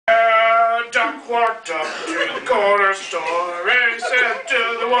duck walked up to the corner store and he said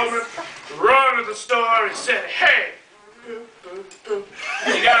to the woman, run to the store, he said, hey, boop, boop, boop.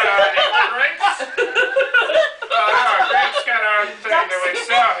 You got any grapes? Oh, no, grapes got our thing that we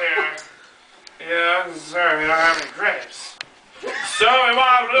sell here. Yeah, sorry, we don't have any grapes. So he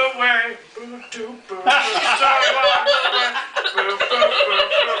waddled away, boop, doop, boop, boop. So he waddled away, boop, boop, boop,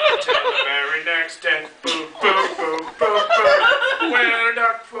 boop, till the very next day, boop, boop, boop, boop, boop. When the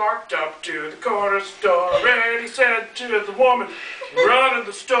duck walked up to the corner store, and he said to the woman, run to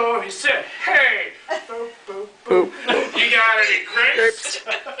the store, he said, hey, boop, boop, boop, you got any grapes?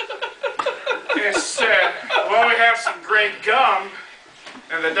 He said, well, we have some grape gum.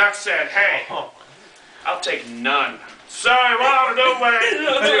 And the duck said, hey, I'll take none. So he waddled away.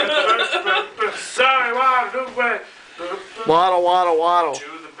 So he waddled away. Waddle, waddle, waddle.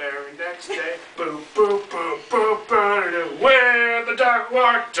 To the very next day. Boop, boop, boop, boop, boop. Where the duck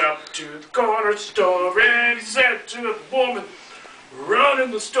walked up to the corner store and he said to the woman, run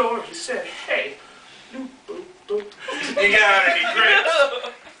in the store. He said, hey, boop, boop, boop. You got any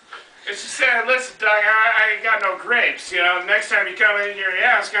grapes? And she said, listen, Doc, I ain't got no grapes. You know, next time you come in here and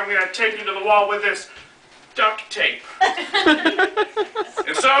ask, I'm going to tape you to the wall with this duct tape.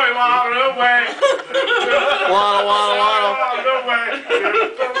 And so he waddled away. Waddle, waddle, waddle. Waddled away.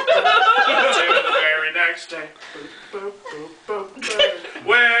 Till the very next day. Boop, boop, boop, boop, boop.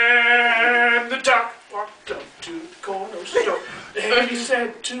 When the duck walked up to the corner store, and he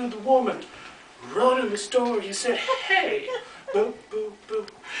said to the woman, run in the store, he said, hey, boop, boop, boop.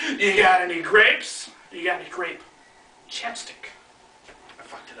 You got any grapes? You got any grape chapstick? I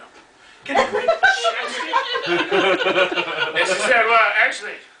fucked it up. Get a grape chapstick? And she said, well,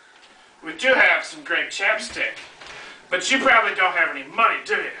 actually, we do have some grape chapstick, but you probably don't have any money,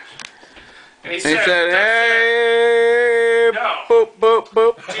 do you? And he said, hey, no. boop, boop,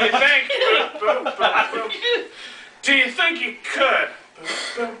 boop. Do you think, boop, boop, boop, boop. Do you think you could?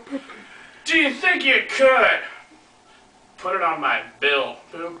 Boop, boop. Do you think you could? Put it on my bill.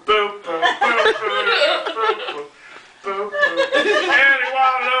 Boop, boop, boop, boop, boop, boop, boop, boop, boop. And he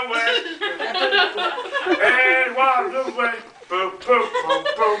waddled away. And he waddled away. Boop, boop, boop,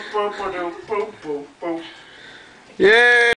 boop, boop, boop, boop, boop, boop. Yeah.